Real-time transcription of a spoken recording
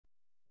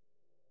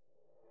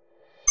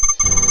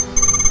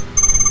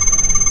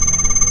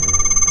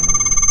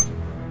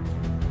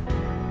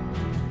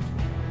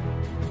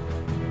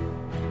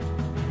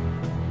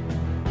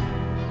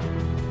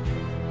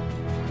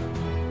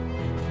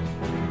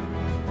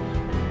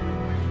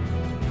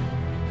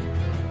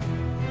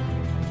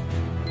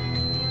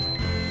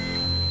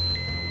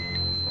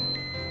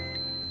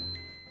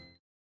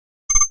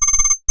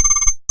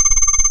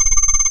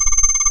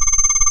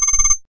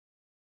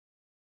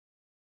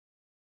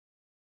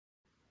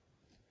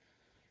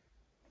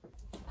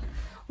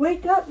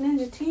Wake up,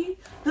 Ninja T.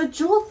 The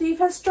jewel thief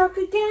has struck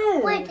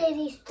again. What did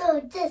he steal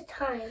this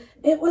time?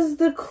 It was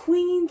the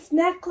queen's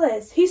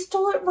necklace. He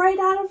stole it right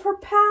out of her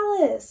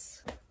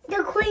palace.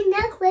 The queen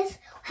necklace?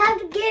 How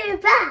to get it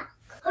back?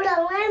 Hold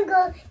on, let him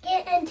go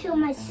get into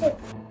my suit.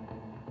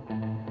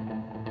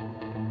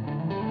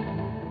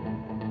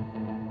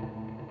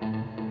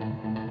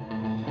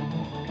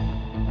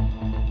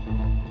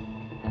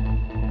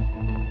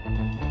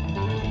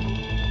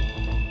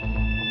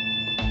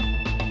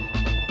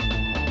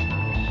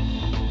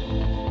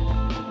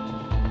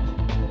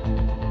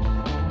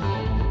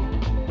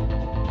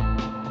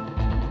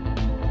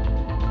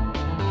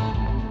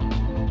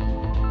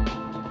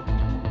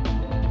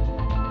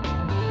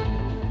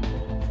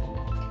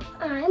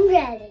 I'm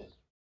ready.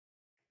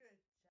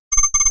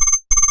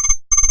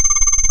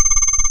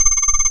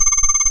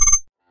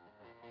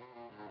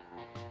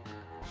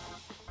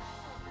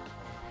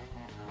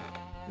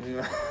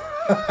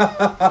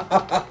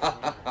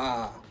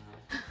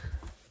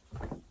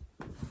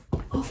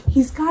 Oh,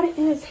 he's got it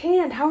in his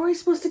hand. How are we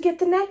supposed to get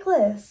the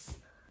necklace?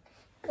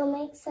 Go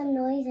make some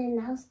noise and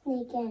I'll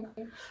sneak in.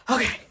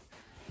 Okay.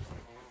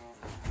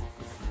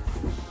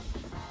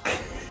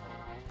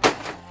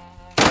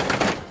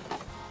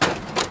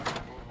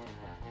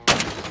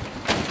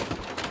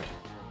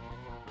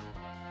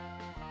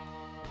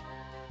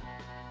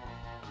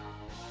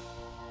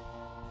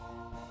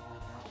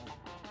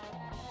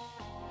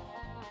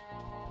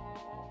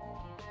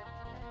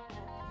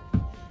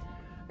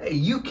 Hey,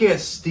 you can't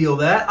steal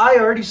that. I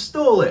already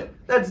stole it.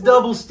 That's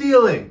double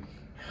stealing.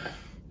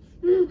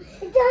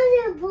 It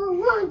doesn't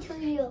belong to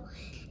you.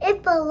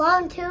 It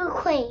belonged to a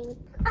queen.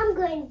 I'm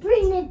going to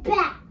bring it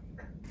back.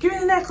 Give me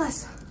the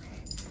necklace.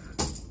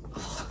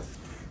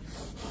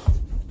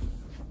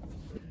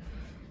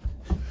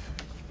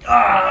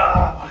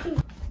 Ah!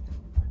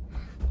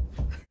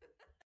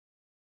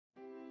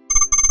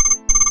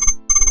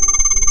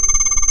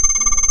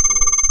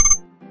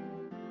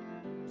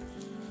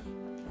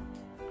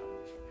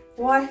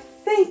 Why,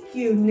 thank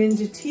you,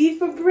 Ninja T,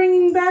 for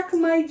bringing back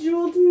my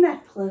jeweled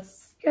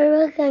necklace. You're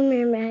welcome,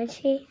 Your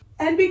Majesty.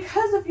 And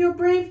because of your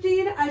brave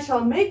deed, I shall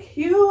make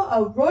you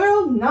a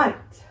royal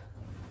knight.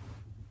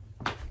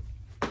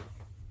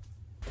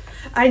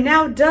 I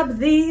now dub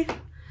thee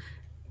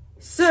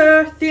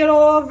Sir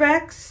Theodore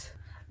Rex,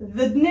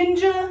 the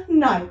Ninja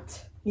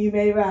Knight. You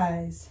may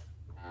rise.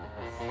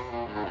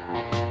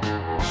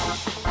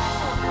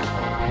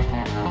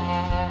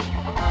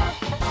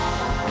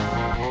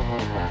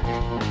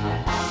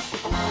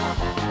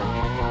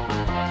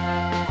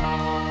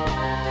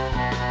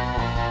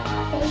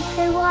 Thanks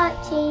for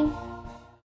watching.